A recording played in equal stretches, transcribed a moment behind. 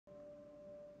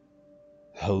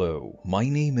Hello, my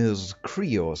name is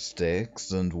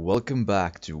Creostix, and welcome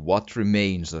back to What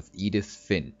Remains of Edith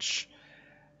Finch.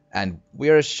 And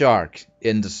we're a shark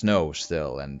in the snow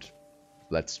still, and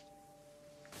let's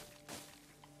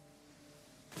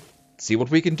see what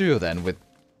we can do then with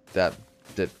that.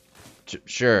 that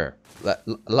sure,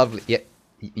 lovely. Yeah,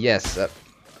 yes.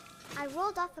 I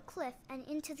rolled off a cliff and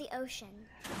into the ocean.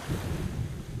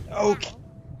 Okay.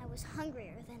 Now, I was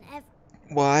hungrier than ever.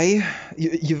 Why?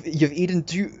 You've eaten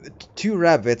two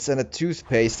rabbits and a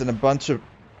toothpaste and a bunch of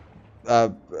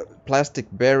plastic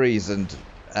berries and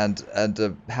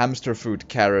a hamster food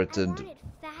carrot I and wanted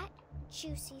fat,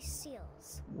 juicy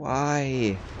seals.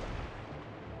 why?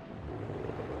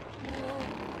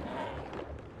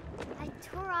 I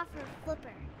tore off her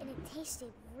flipper, and it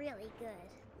tasted really good.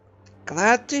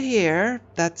 Glad to hear.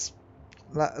 That's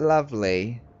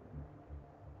lovely.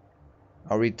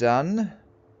 Are we done?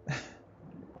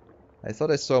 I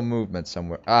thought I saw movement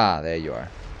somewhere. Ah, there you are.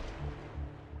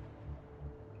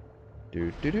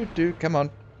 Do. Come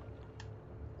on.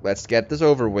 Let's get this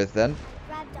over with then.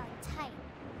 Grabbed on tight.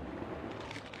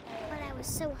 But I was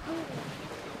so hungry,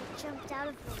 I jumped out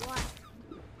of the water.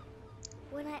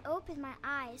 When I opened my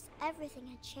eyes, everything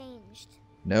had changed.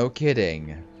 No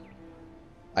kidding.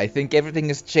 I think everything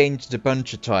has changed a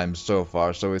bunch of times so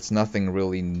far, so it's nothing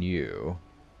really new.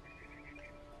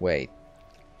 Wait.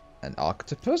 An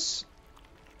octopus?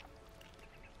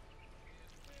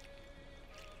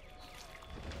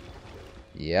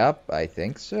 Yep, I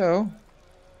think so.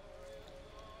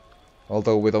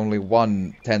 Although with only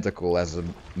one tentacle as a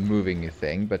moving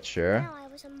thing, but sure. Now I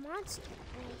was a monster,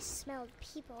 and I smelled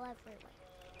people everywhere.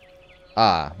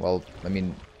 Ah, well, I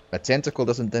mean, a tentacle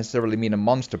doesn't necessarily mean a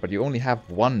monster, but you only have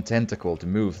one tentacle to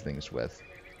move things with.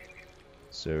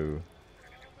 So...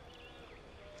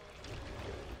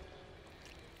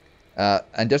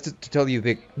 and just to tell you,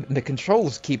 the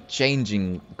controls keep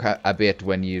changing a bit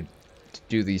when you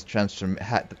do these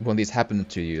when these happen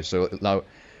to you. So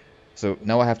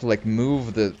now I have to like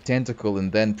move the tentacle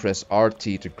and then press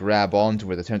RT to grab onto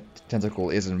where the tentacle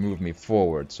is and move me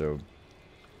forward. So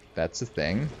that's the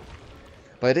thing.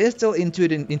 But it is still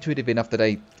intuitive enough that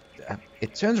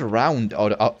it turns around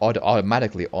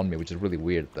automatically on me, which is really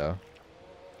weird though.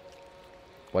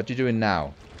 What you doing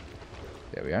now?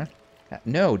 There we are.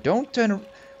 No, don't turn...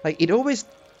 Like, it always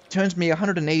turns me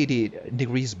 180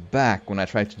 degrees back when I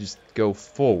try to just go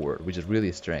forward, which is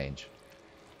really strange.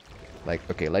 Like,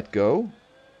 okay, let go.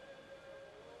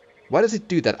 Why does it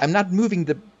do that? I'm not moving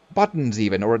the buttons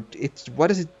even, or it's... Why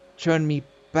does it turn me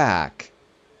back?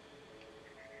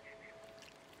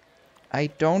 I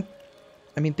don't...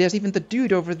 I mean, there's even the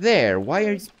dude over there. Why are you...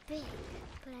 It was big,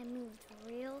 but I moved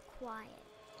real quiet.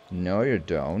 No, you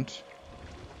don't.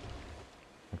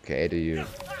 Okay, do you...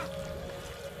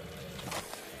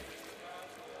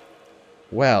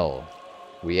 Well,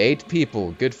 we ate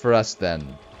people. Good for us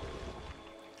then.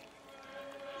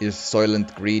 Is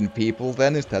Soylent Green people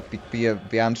then? Is that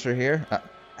the answer here?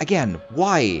 Again,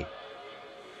 why?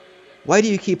 Why do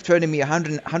you keep turning me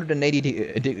 180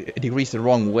 degrees the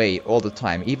wrong way all the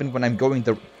time, even when I'm going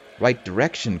the right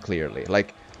direction clearly?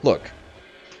 Like, look.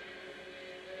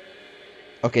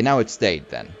 Okay, now it stayed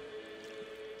then.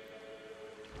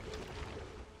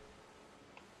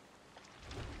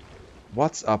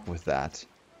 What's up with that?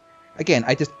 Again,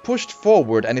 I just pushed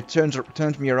forward and it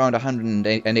turns me around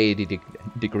 180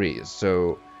 degrees,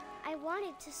 so... I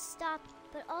wanted to stop,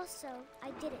 but also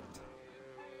I didn't.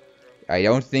 I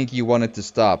don't think you wanted to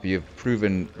stop. You've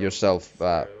proven yourself,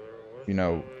 you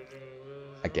know...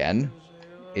 Again.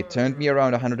 It turned me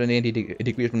around 180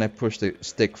 degrees when I pushed the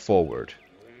stick forward.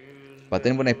 But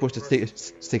then when I push the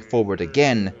stick forward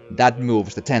again, that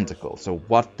moves the tentacle, so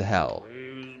what the hell?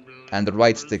 And the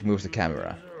right stick moves the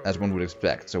camera, as one would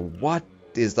expect. So what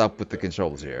is up with the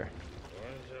controls here?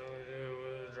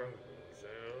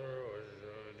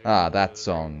 Ah, that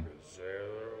song.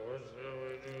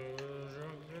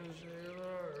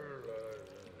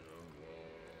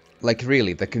 Like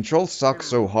really, the controls suck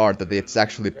so hard that it's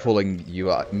actually pulling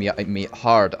me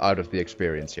hard out of the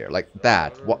experience here. Like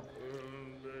that. What?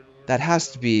 That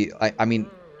has to be. I mean.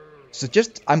 So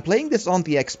just, I'm playing this on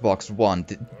the Xbox One.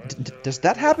 Does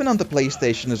that happen on the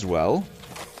PlayStation as well?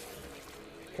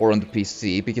 Or on the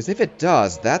PC? Because if it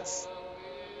does, that's...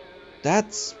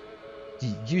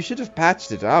 You should have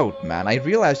patched it out, man. I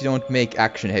realize you don't make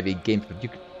action-heavy games, but you...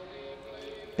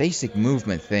 Basic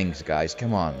movement things, guys,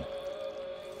 come on.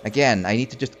 Again, I need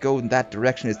to just go in that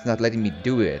direction, it's not letting me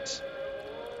do it.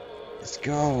 Let's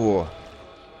go.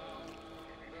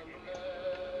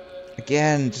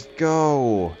 Again, just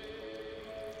go.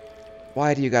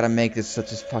 Why do you gotta make this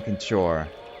such a fucking chore?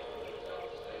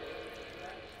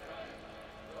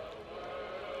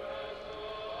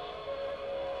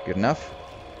 Good enough.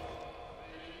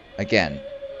 Again.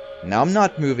 Now I'm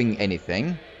not moving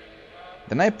anything.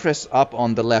 Then I press up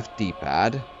on the left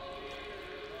D-pad.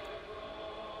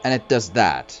 And it does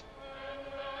that.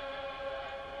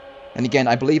 And again,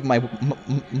 I believe my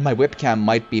webcam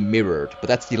might be mirrored, but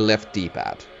that's the left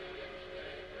D-pad.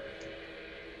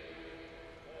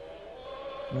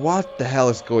 What the hell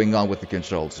is going on with the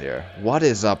controls here? What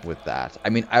is up with that? I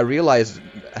mean, I realize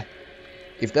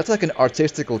if that's like an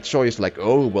artistical choice, like,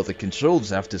 oh, well, the controls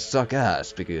have to suck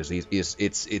ass because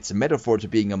it's a metaphor to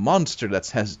being a monster that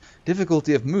has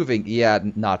difficulty of moving. Yeah,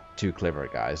 not too clever,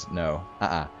 guys. No.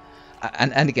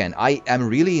 And again, I am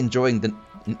really enjoying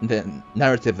the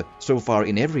narrative so far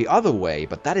in every other way,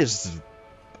 but that is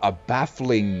a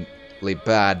bafflingly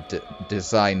bad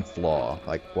design flaw.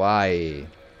 Like, why?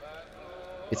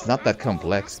 It's not that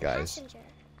complex, guys. Passenger,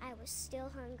 I was still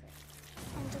hungry.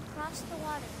 And across the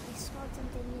water, I smelled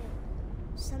something new.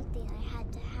 Something I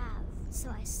had to have, so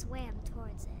I swam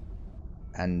towards it.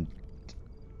 And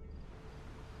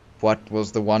what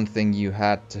was the one thing you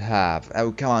had to have?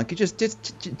 Oh, come on, could you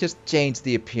just change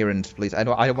the appearance, please? I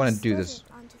don't want to do this.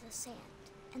 Onto the sand,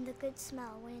 and the good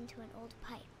smell went into an old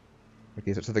pipe.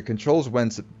 Okay, so the controls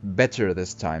went better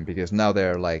this time, because now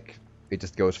they're like, it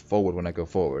just goes forward when I go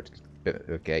forward.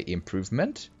 Okay,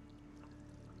 improvement.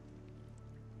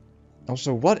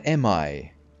 Also, what am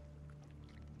I?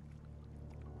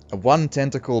 A one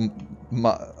tentacle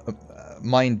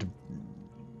mind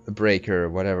breaker,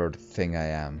 whatever thing I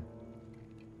am.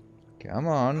 Come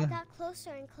on. I got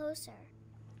closer and closer.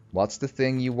 What's the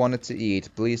thing you wanted to eat?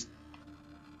 Please.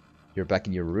 You're back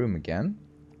in your room again.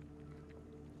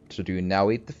 So do you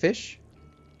now eat the fish?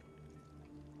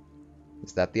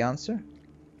 Is that the answer?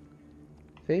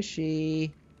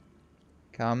 Fishy.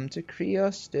 Come to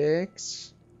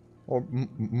Creosticks. Or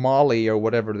Molly or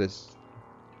whatever this...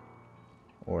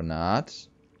 Or not.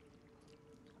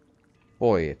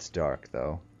 Boy, it's dark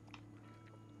though.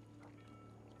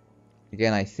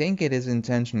 Again, I think it is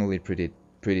intentionally pretty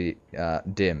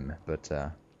dim, but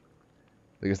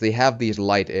because they have these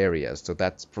light areas, so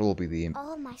that's probably the...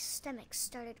 All my stomach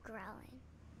started growling.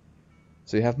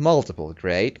 So you have multiple,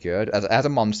 great, good. As a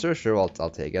monster, sure, I'll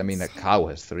take it. I mean, a cow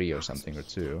has 3 or something, or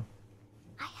 2.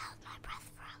 I held my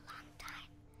breath for a long time,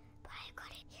 but I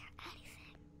couldn't hear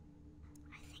anything.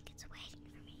 I think it's waiting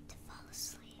for me to fall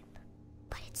asleep.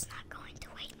 But it's not going to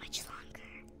wait much longer.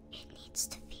 It needs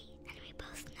to feed, and we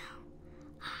both know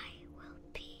I will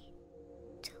be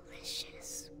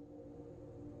delicious.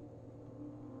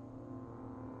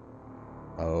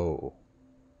 Oh.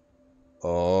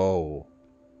 Oh.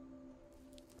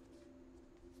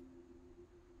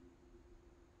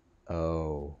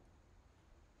 Oh.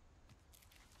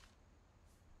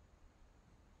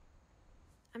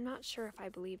 I'm not sure if I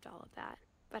believed all of that,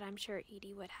 but I'm sure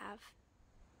Edie would have.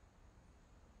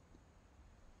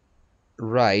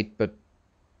 Right, but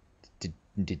did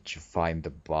you find the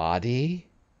body?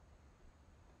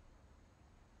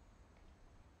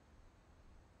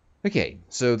 Okay,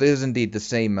 so this is indeed the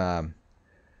same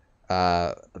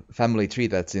family tree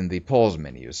that's in the pause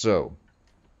menu. So,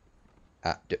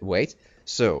 wait.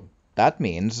 So that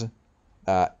means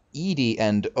Edie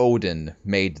and Odin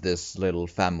made this little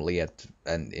family at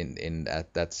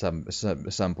some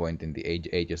point in the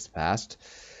ages past,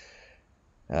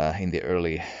 in the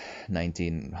early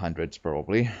 1900s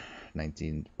probably,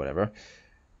 19 whatever.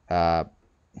 Well,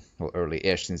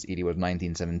 early-ish, since Edie was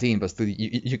 1917, but still,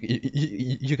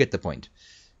 you get the point.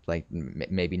 Like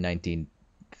maybe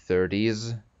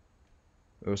 1930s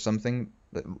or something.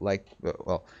 Like,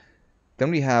 well,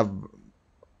 then we have.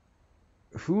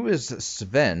 Who is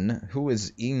Sven? Who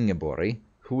is Ingeborg?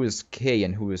 Who is Kay?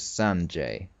 And who is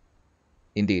Sanjay?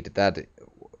 Indeed, that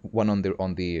one on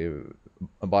the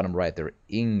bottom right there,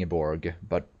 Ingeborg.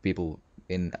 But people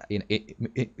in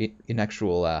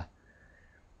actual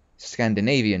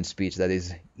Scandinavian speech, that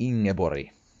is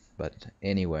Ingeborg. But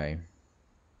anyway.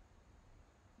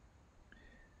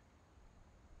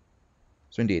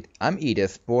 So indeed, I'm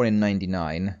Edith, born in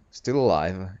 99, still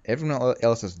alive. Everyone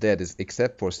else is dead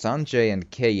except for Sanjay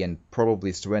and Kay and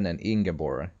probably Sven and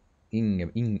Ingeborg.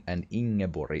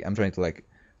 Ingeborg. I'm trying to like,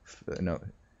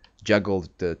 juggle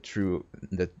the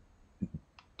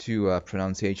two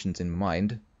pronunciations in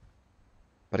mind.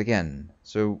 But again,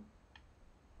 so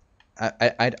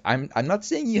I'm not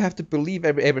saying you have to believe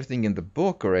everything in the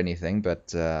book or anything,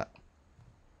 but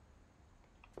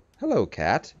hello,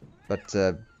 cat. But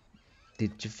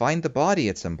did you find the body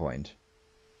at some point?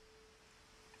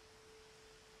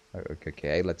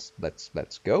 Okay, let's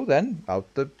go then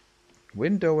out the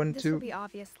window and This will be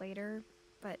obvious later,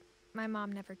 but my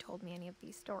mom never told me any of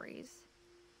these stories.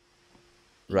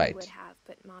 Edie would Right. have,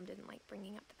 but Mom didn't like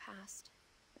bringing up the past.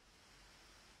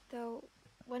 Though,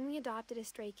 when we adopted a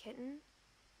stray kitten,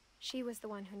 she was the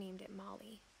one who named it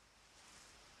Molly.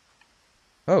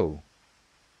 Oh.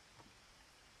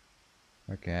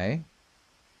 Okay.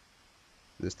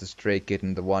 Is the stray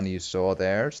kitten the one you saw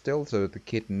there still? So the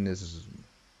kitten is...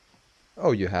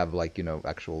 Oh, you have, like, you know,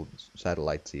 actual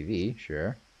satellite TV,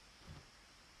 sure.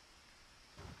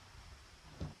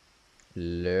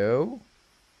 Hello?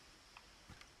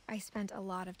 I spent a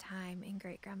lot of time in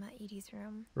Great Grandma Edie's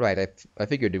room. Right, I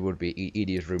figured it would be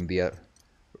Edie's room. The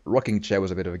rocking chair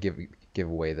was a bit of a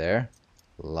giveaway there.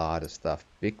 A lot of stuff.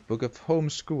 Big book of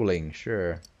homeschooling,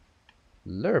 sure.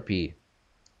 Lurpy.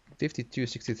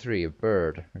 5263, a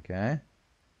bird, okay.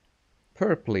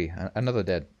 Purpley, another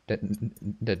dead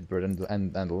bird,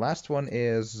 and the last one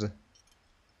is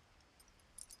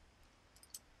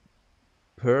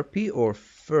Purpy or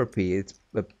Furpy. It's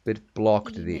a bit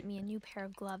blocked. Edie knit me a new pair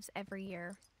of gloves every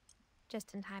year,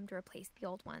 just in time to replace the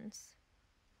old ones.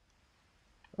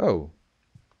 Oh,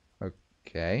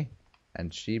 okay.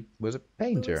 And she was a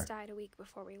painter. Louis died a week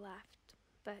before we left,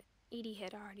 but Edie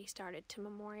had already started to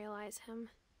memorialize him.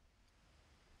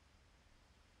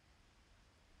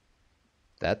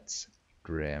 That's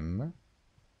grim.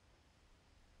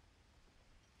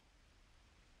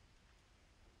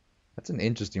 That's an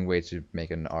interesting way to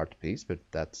make an art piece, but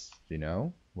that's, you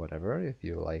know, whatever, if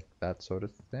you like that sort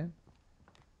of thing.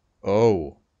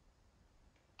 Oh.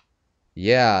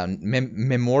 Yeah,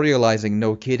 memorializing,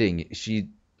 no kidding.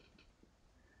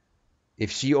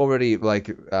 If she already,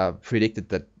 like, predicted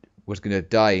that was gonna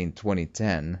die in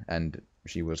 2010, and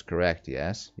she was correct,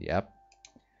 yes, yep.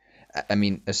 I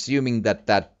mean, assuming that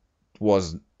that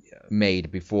was made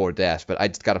before death, but I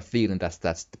just got a feeling that's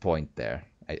the point there.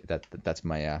 That's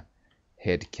my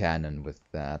head canon with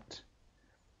that.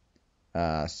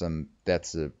 That's a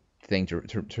thing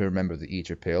to remember, the eat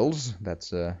your pills.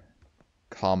 That's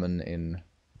common in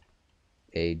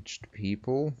aged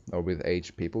people, or with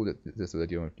aged people, so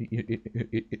that you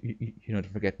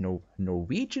don't forget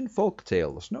Norwegian folk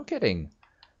tales. No kidding.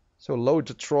 So loads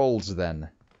of trolls then.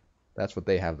 That's what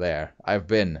they have there. I've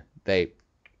been.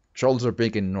 Trolls are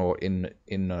big in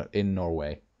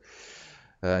Norway.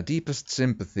 Deepest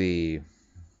sympathy.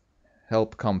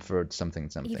 Help, comfort,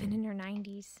 something. Even in her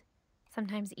 90s.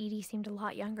 Sometimes Edie seemed a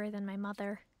lot younger than my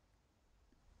mother.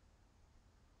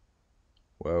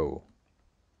 Whoa.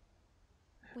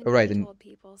 When All right, Edie and told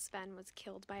people Sven was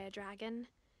killed by a dragon,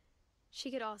 she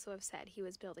could also have said he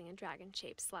was building a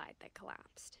dragon-shaped slide that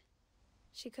collapsed.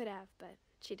 She could have, but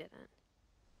she didn't.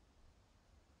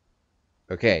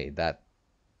 okay, that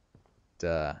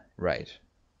right.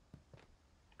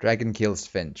 Dragon kills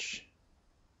Finch.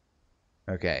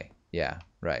 Okay, yeah,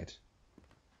 right.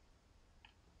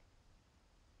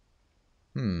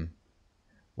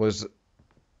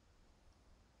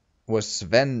 Was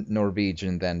Sven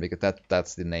Norwegian then? Because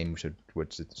that's the name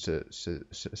would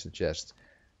suggest.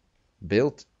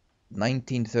 Built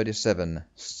 1937,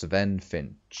 Sven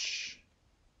Finch.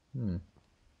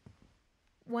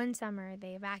 One summer,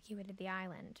 they evacuated the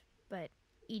island, but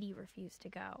Edie refused to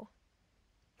go.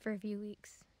 For a few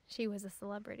weeks, she was a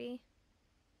celebrity.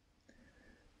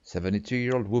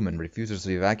 72-year-old woman refuses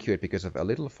to evacuate because of a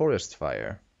little forest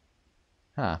fire.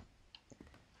 Huh.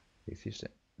 If you say...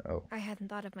 Oh. I hadn't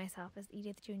thought of myself as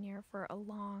Edith Jr. for a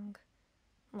long,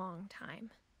 long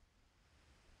time.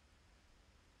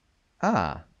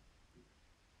 Ah.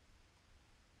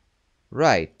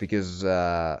 Right, because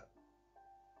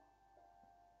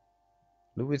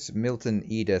Louis, Milton,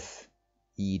 Edith,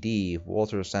 E.D.,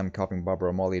 Walter, Sam, Copping,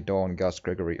 Barbara, Molly, Dawn, Gus,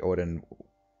 Gregory, Odin.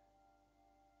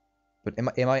 But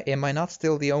am I not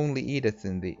still the only Edith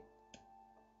in the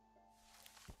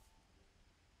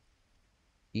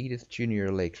Edith Jr.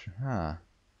 Lake? Huh.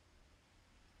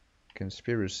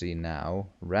 Conspiracy now.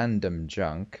 Random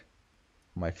junk.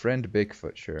 My friend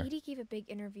Bigfoot, sure. Edie gave a big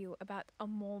interview about a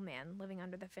mole man living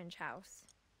under the Finch house.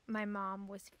 My mom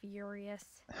was furious.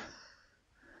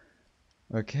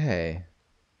 Okay.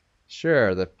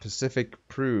 Sure, the Pacific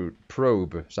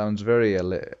Probe. Sounds very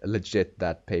legit,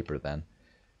 that paper, then.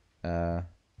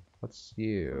 What's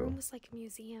you? The room was like a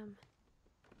museum.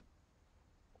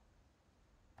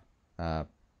 For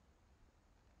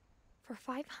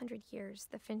 500 years,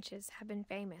 the Finches have been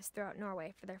famous throughout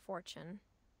Norway for their fortune.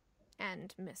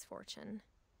 And misfortune.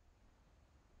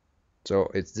 So,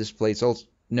 it's this place also...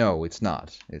 No, it's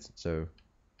not. So...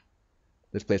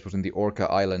 This place was in the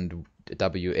Orca Island,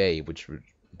 WA, which would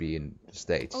be in the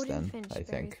States, Odin then, Finch I buries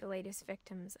think. the latest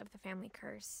victims of the family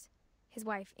curse. His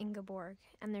wife, Ingeborg,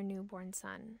 and their newborn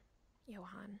son,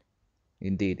 Johan.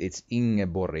 Indeed, it's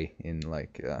Ingeborg in,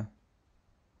 like,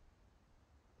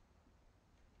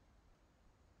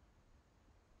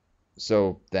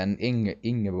 So then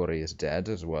Ingeborg is dead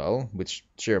as well, which,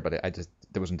 sure, but I just,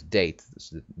 there wasn't a date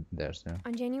there, so.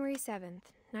 On January 7th,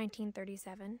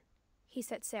 1937, he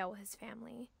set sail with his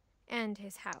family and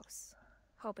his house,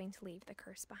 hoping to leave the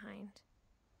curse behind.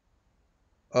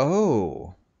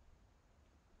 Oh.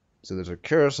 So there's a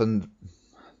curse and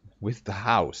with the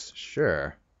house,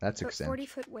 sure. That's But eccentric.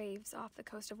 40-foot waves off the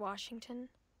coast of Washington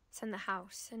send the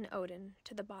house and Odin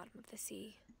to the bottom of the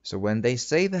sea. So when they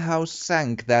say the house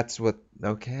sank, that's what...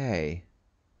 Okay.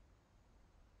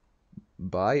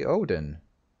 By Odin.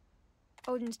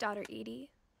 Odin's daughter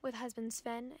Edie, with husband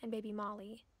Sven and baby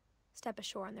Molly, step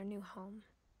ashore on their new home,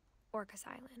 Orcas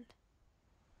Island.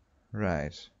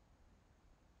 Right.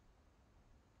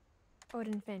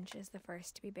 Odin Finch is the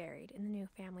first to be buried in the new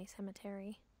family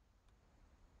cemetery.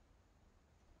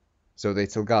 So they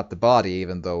still got the body,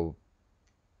 even though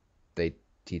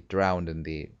he drowned in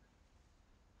the...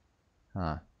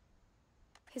 Huh.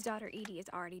 His daughter Edie is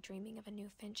already dreaming of a new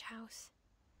Finch house.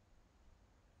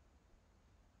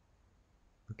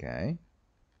 Okay.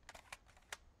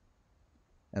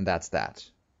 And that's that.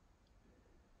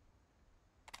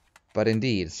 But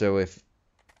indeed, so if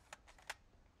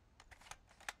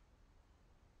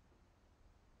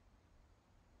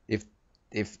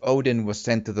Odin was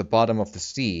sent to the bottom of the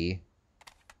sea,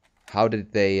 how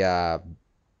did they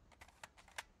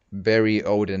bury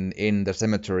Odin in the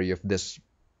cemetery of this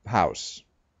house?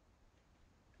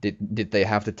 Did they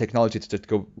have the technology to just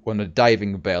go on a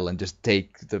diving bell and just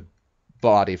take the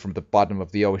body from the bottom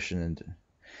of the ocean? And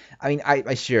I mean,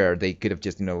 I sure they could have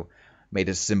just, you know, made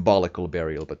a symbolical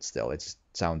burial, but still, it just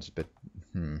sounds a bit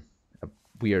a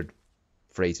weird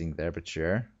phrasing there, but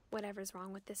sure. Whatever's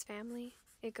wrong with this family,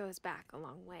 it goes back a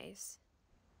long ways.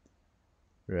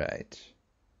 Right.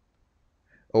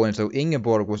 Oh, and so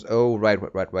Ingeborg was... Oh, right.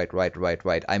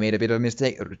 I made a bit of a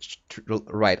mistake.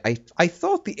 Right. I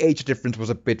thought the age difference was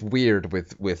a bit weird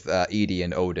with Edie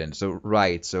and Odin. So,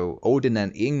 right. So, Odin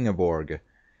and Ingeborg,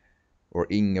 or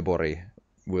Ingeborg,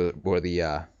 were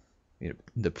the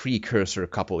the precursor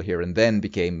couple here, and then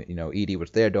became, you know, Edie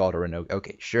was their daughter, and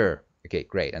okay, sure. Okay,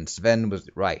 great. And Sven was...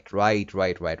 Right.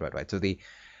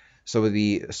 So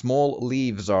the small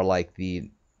leaves are like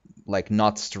the... like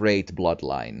not straight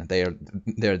bloodline.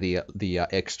 They're the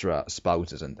extra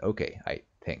spouses, and okay, I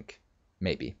think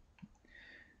maybe.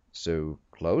 So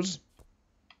close.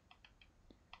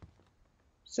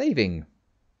 Saving.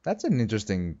 That's an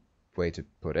interesting way to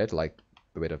put it, like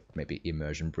a bit of maybe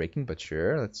immersion breaking, but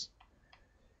sure,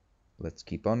 let's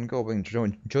keep on going,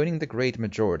 joining the great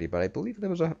majority. But I believe there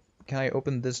was a... Can I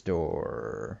open this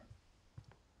door?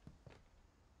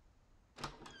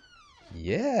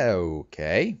 Yeah,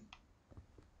 okay.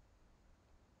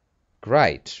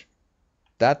 Great.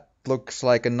 That looks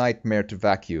like a nightmare to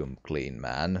vacuum clean,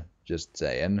 man. Just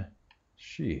saying.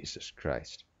 Jesus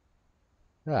Christ.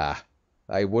 Ah,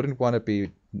 I wouldn't want to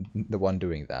be the one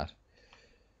doing that.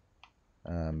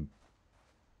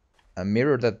 A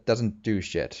mirror that doesn't do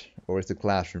shit. Or is the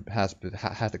glass... has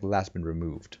the glass been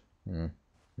removed?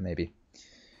 Maybe.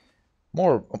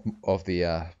 More of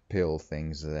the pill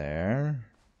things there.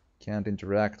 Can't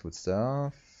interact with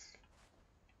stuff.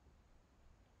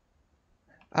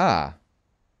 Ah,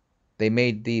 they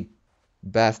made the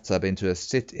bathtub into a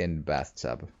sit-in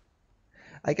bathtub.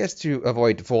 I guess to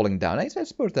avoid falling down. I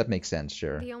suppose that makes sense,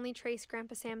 sure. The only trace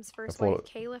Grandpa Sam's first wife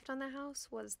Kay left on the house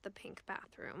was the pink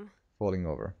bathroom. Falling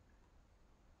over.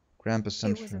 Grandpa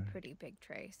Sam's... It was a pretty big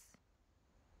trace.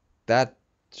 That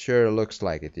sure looks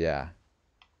like it, yeah.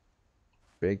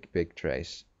 Big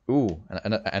trace. Ooh,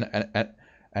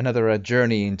 another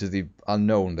journey into the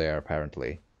unknown there,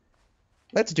 apparently.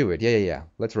 Let's do it. Yeah.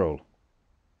 Let's roll.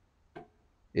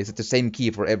 Is it the same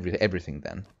key for everything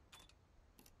then?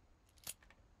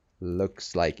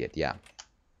 Looks like it, yeah.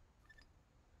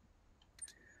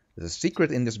 There's a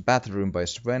secret in this bathroom by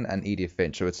Sven and Edith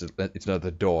Finch, so it's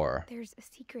another door. There's a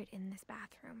secret in this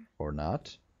bathroom. Or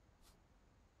not?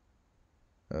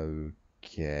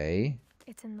 Okay.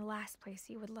 It's in the last place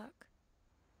you would look.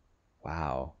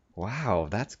 Wow,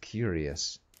 that's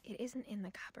curious. It isn't in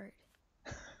the cupboard.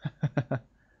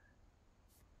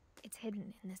 It's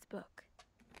hidden in this book.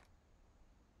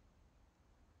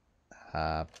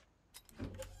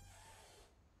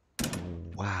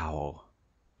 Wow,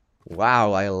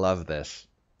 I love this.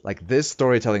 Like, this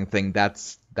storytelling thing,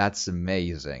 that's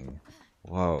amazing.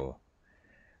 Whoa.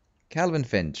 Calvin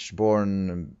Finch,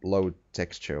 born low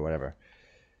texture, whatever.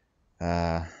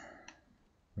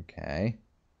 Okay.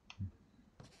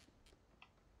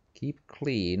 Keep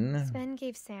clean. Sven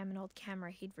gave Sam an old camera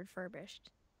he'd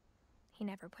refurbished. He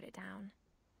never put it down.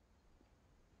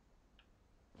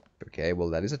 Okay, well,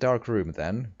 that is a dark room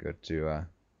then. Good to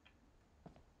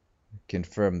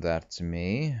confirm that to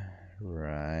me.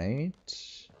 Right.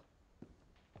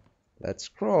 Let's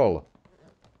scroll.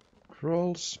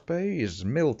 Crawl space,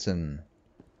 Milton.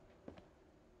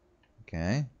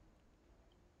 Okay.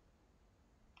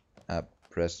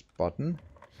 Press button.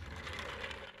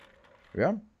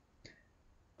 Yeah.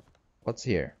 What's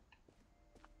here?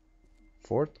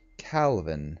 Fort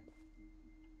Calvin.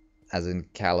 As in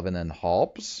Calvin and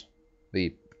Hobbes?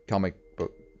 The comic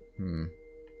book.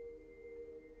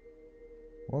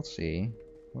 We'll see.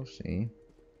 We'll see.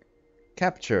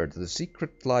 Captured the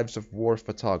secret lives of war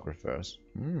photographers.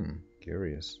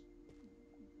 Curious.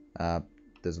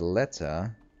 There's a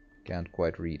letter. Can't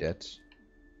quite read it.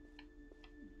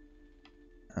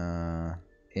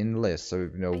 Enlist, so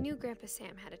you know. I knew Grandpa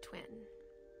Sam had a twin.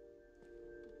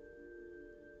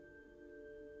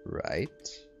 Right.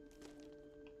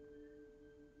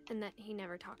 And that he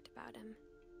never talked about him.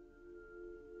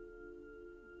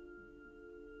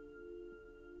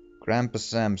 Grandpa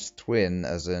Sam's twin,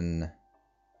 as in.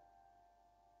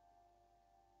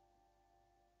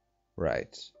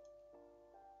 Right.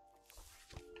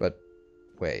 But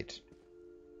wait.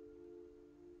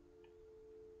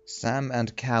 Sam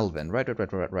and Calvin.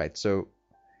 Right. So,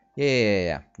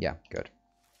 yeah, good.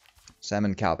 Sam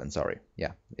and Calvin, sorry.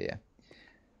 Yeah.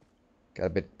 Got a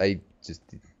bit,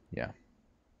 yeah.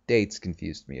 Dates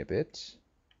confused me a bit.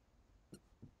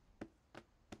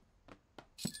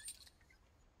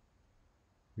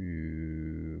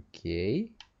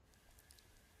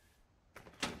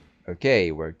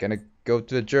 Okay, we're gonna go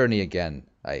to the journey again,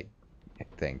 I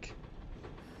think.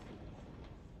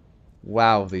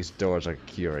 Wow, these doors are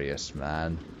curious,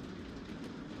 man.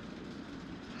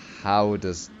 How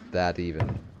does that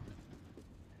even...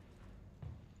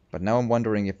 But now I'm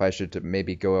wondering if I should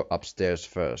maybe go upstairs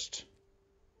first.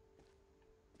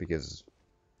 Because...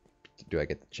 Do I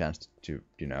get the chance to,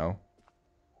 you know?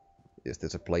 Is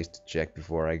this a place to check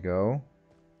before I go?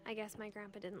 I guess my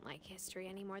grandpa didn't like history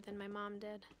any more than my mom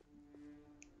did.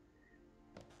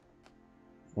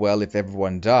 Well, if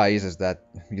everyone dies, is that...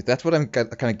 That's what I'm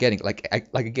kind of getting. Like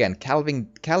again,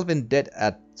 Calvin dead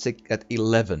at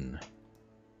 11.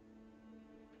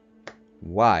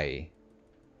 Why?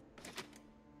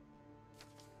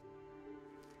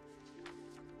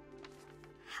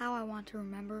 How I Want to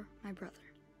Remember My Brother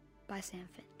by Sam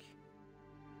Finch.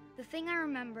 The thing I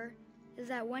remember is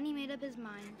that when he made up his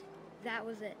mind, that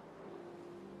was it.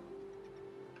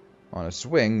 On a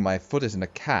swing, my foot is in a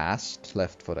cast.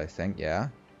 Left foot, I think, yeah.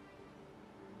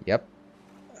 Yep.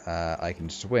 I can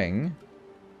swing.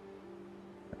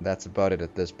 That's about it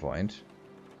at this point.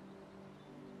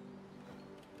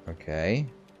 Okay.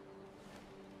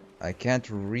 I can't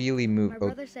really move... My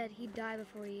brother said he'd die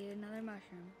before he ate another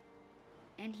mushroom.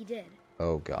 And he did.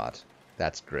 Oh god.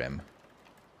 That's grim.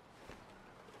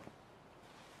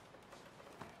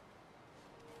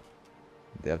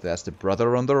 That's the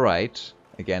brother on the right.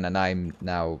 Again, and I'm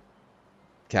now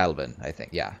Calvin, I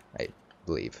think. Yeah, I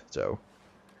believe so.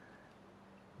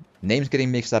 Names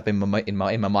getting mixed up in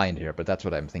my mind here, but that's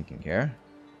what I'm thinking here.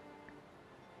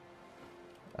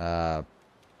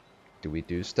 Do we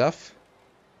do stuff?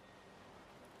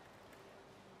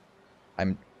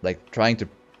 I'm like trying to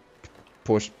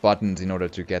push buttons in order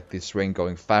to get the swing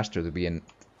going faster to be in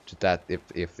to that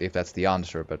if that's the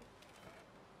answer, but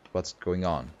what's going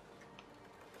on?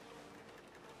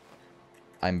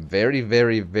 I'm very,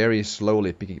 very, very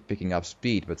slowly picking up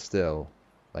speed, but still,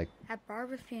 like... At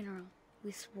Barbara's funeral,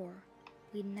 we swore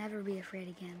we'd never be afraid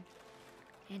again.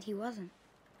 And he wasn't.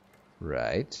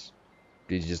 Right.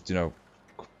 Did you just, you know,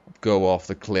 go off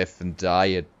the cliff and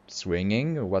die at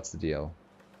swinging, or what's the deal?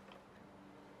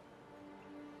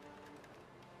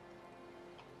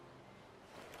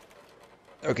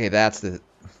 Okay, that's the...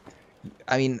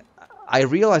 I mean, I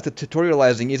realize that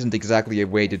tutorializing isn't exactly a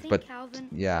way to... But, Calvin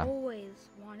yeah. always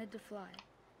wanted to fly.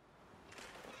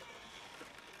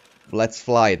 Let's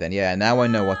fly then, yeah, now I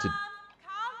know what to...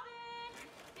 Calvin,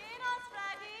 dinner's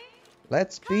ready.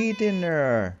 Let's be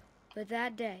dinner! But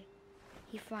that day,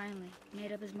 he finally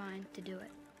made up his mind to do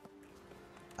it.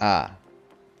 Ah,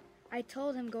 I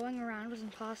told him going around was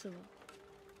impossible.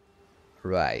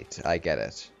 right, I get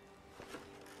it.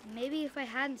 Maybe if I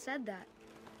hadn't said that.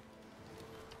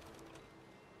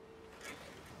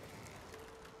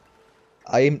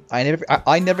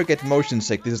 I never get motion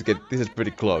sick. This is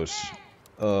pretty close.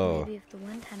 Oh. Maybe if the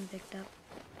wind hadn't picked up.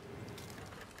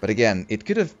 But again, it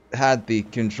could have had the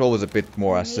controls a bit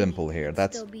more Maybe simple here. I'd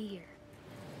That's still be here.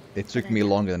 it took but I me don't.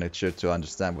 longer than it should to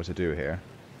understand what to do here.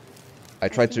 I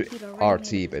tried to think he'd already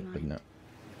RT made up his it, but mind. no.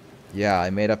 Yeah, I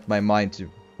made up my mind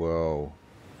to... Whoa.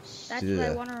 That's what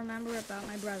I want to remember about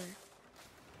my brother.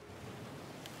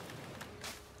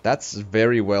 That's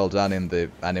very well done in the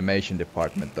animation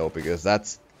department, though, because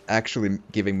that's actually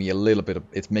giving me a little bit of...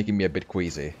 It's making me a bit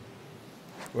queasy.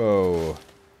 Whoa.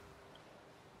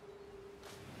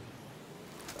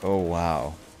 Oh,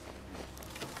 wow.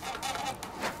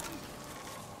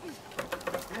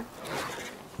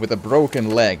 With a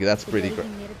broken leg, that's pretty Today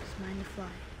good. he made up his mind to fly.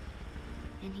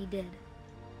 And he did.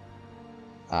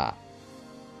 Ah.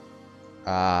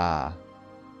 Ah.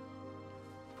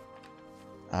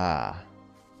 Ah.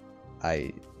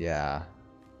 Yeah.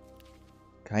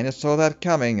 Kinda saw that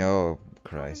coming, oh Calvin's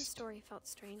Christ. story felt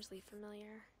strangely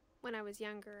familiar. When I was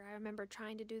younger, I remember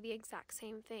trying to do the exact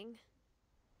same thing.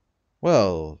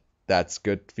 Well, that's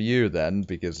good for you then,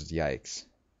 because yikes.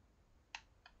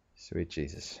 Sweet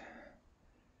Jesus.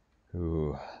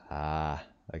 Ooh,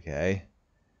 okay.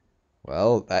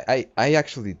 Well, I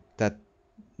actually, After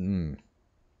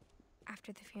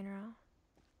the funeral,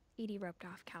 Edie roped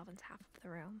off Calvin's half of the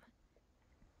room.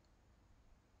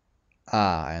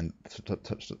 and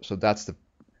so that's the,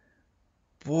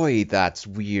 boy, that's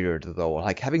weird though.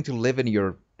 Like having to live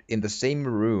in the same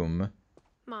room.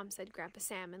 Mom said Grandpa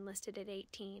Sam enlisted at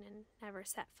 18 and never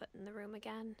set foot in the room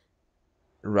again.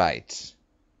 Right.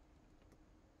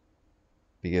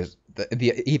 Because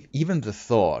even the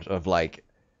thought of like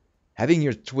having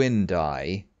your twin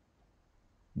die,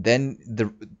 then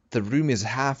the room is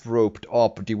half roped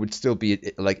up, but you would still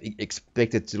be like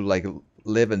expected to like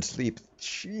live and sleep.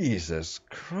 Jesus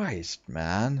Christ,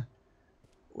 man.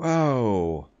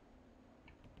 Whoa.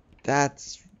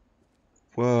 That's...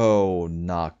 Whoa,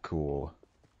 not cool.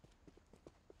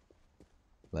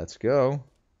 Let's go.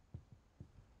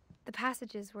 The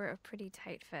passages were a pretty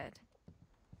tight fit.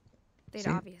 They'd See?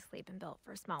 obviously been built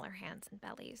for smaller hands and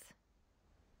bellies.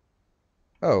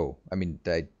 Oh, I mean,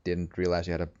 I didn't realize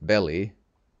you had a belly.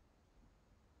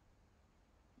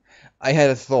 I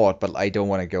had a thought, but I don't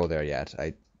want to go there yet.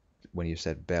 When you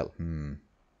said bell, Can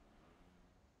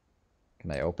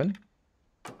I open?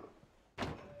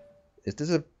 Is this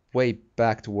a way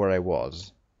back to where I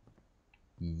was?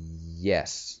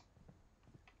 Yes.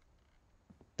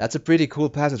 That's a pretty cool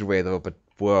passageway though, but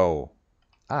whoa.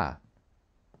 Ah.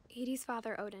 Edie's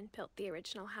father Odin built the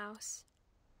original house.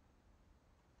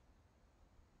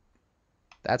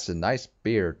 That's a nice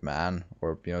beard, man.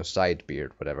 Or, side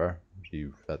beard, whatever.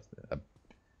 That's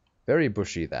very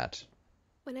bushy, that.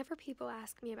 Whenever people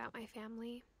ask me about my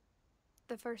family,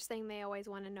 the first thing they always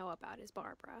want to know about is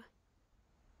Barbara.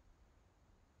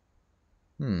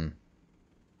 And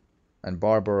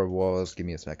Barbara was... Give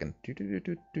me a second.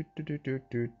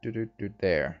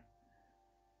 There.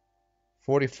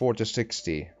 44 to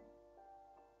 60.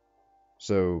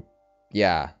 So,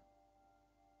 yeah.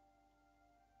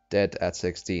 Dead at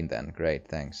 16 then. Great,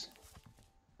 thanks.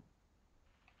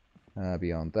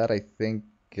 Beyond that, I think...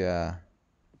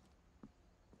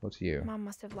 What's you? Mom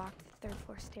must have locked the third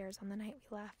floor stairs on the night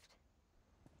we left.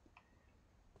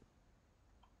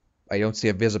 I don't see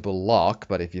a visible lock,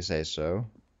 but if you say so.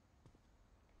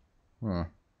 Huh.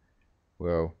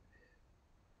 Whoa.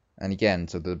 And again,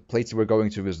 so the place we're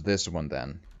going to is this one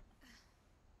then.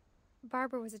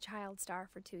 Barbara was a child star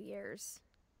for 2 years,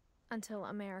 until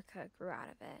America grew out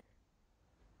of it.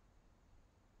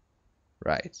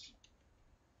 Right.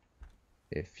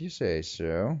 If you say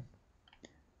so.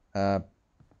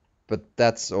 But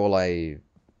that's all I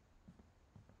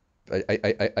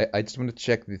just want to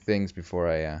check the things before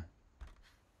I...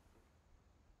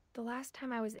 The last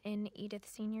time I was in Edith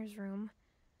Sr.'s room,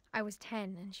 I was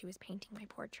 10 and she was painting my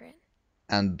portrait.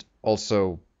 And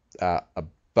also,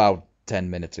 about 10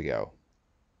 minutes ago.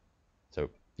 So,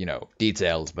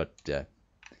 details, but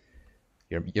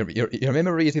your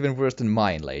memory is even worse than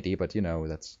mine, lady, but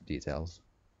that's details.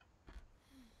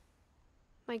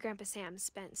 My Grandpa Sam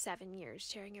spent 7 years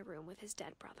sharing a room with his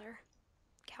dead brother,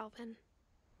 Calvin.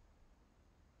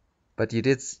 But you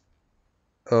did...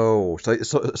 Oh,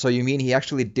 so you mean he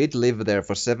actually did live there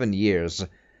for 7 years?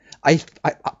 I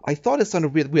thought it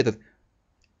sounded weird that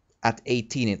at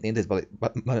 18 in this, but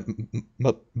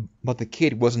the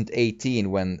kid wasn't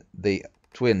 18 when the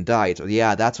twin died. So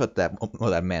yeah, that's what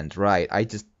that meant, right? I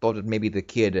just thought that maybe the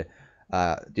kid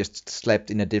just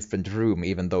slept in a different room,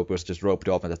 even though it was just roped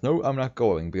off and said, no, I'm not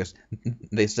going, because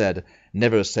they said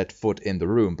never set foot in the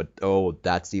room. But oh,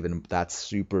 that's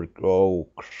super... Oh,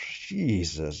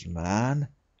 Jesus, man.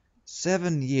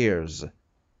 7 years.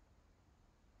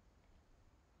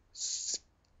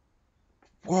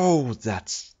 Whoa,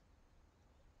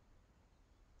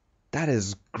 that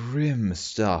is grim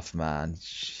stuff, man.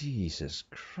 Jesus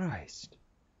Christ.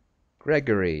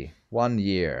 Gregory, 1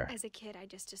 year. As a kid, I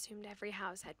just assumed every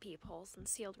house had peepholes and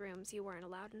sealed rooms you weren't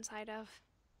allowed inside of.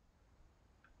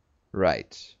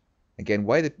 Right. again,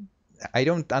 why did I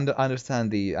don't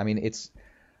understand the? I mean, it's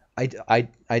I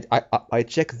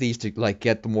check these to like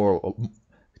get more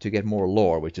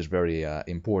lore, which is very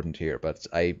important here. But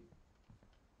I'm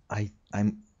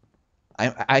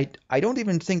I don't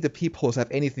even think the peepholes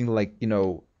have anything like, you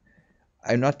know.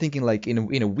 I'm not thinking like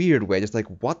in a weird way. Just like,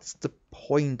 what's the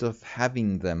point of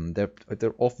having them? They're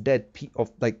of dead of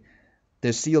like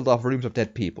they're sealed off rooms of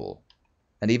dead people,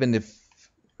 and even if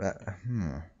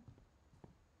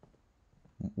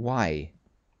why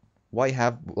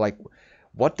have like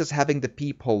what does having the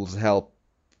peepholes help?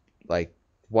 Like,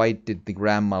 why did the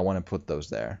grandma want to put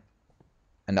those there?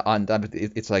 And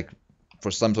it's like for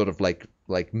some sort of like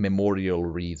memorial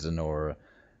reason or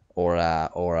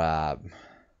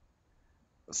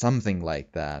something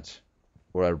like that,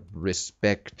 or a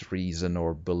respect reason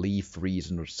or belief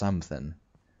reason or something.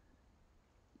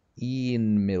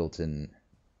 Ian Middleton.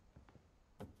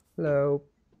 Hello.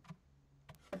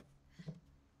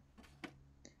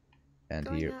 And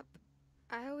Growing here. up,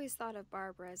 I always thought of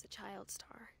Barbara as a child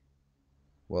star.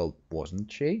 Well, wasn't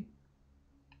she?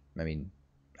 I mean,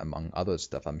 among other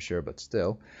stuff, I'm sure, but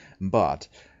still. But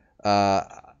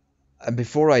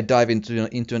before I dive into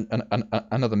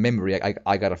another memory,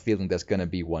 I got a feeling there's gonna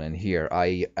be one in here.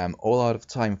 I am all out of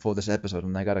time for this episode,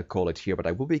 and I gotta call it here. But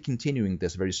I will be continuing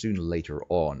this very soon later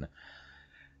on.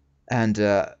 And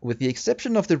with the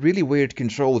exception of the really weird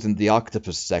controls in the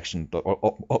octopus section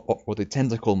or the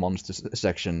tentacle monsters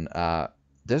section,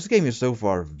 this game is so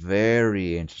far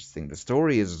very interesting. The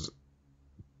story is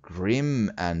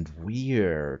grim and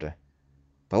weird,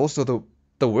 but also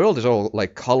the world is all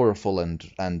like colorful and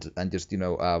just, you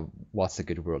know, what's a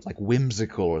good word, like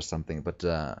whimsical or something. But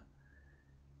this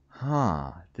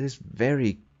is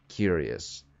very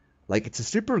curious. Like, it's a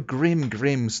super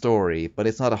grim story, but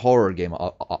it's not a horror game.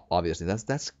 Obviously,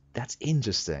 that's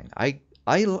interesting.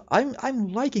 I'm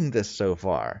liking this so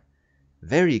far.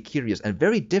 Very curious and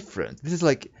very different. This is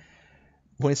like,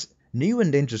 when it's new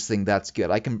and interesting, that's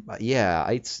good. It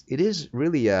is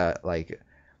really like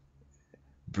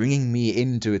bringing me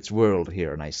into its world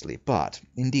here nicely. But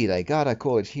indeed, I gotta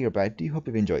call it here. But I do hope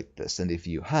you've enjoyed this, and if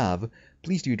you have,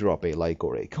 please do drop a like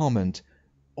or a comment,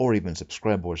 or even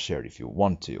subscribe or share if you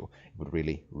want to. It would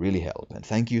really help. And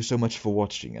thank you so much for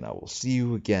watching, and I will see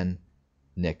you again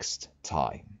next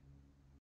time.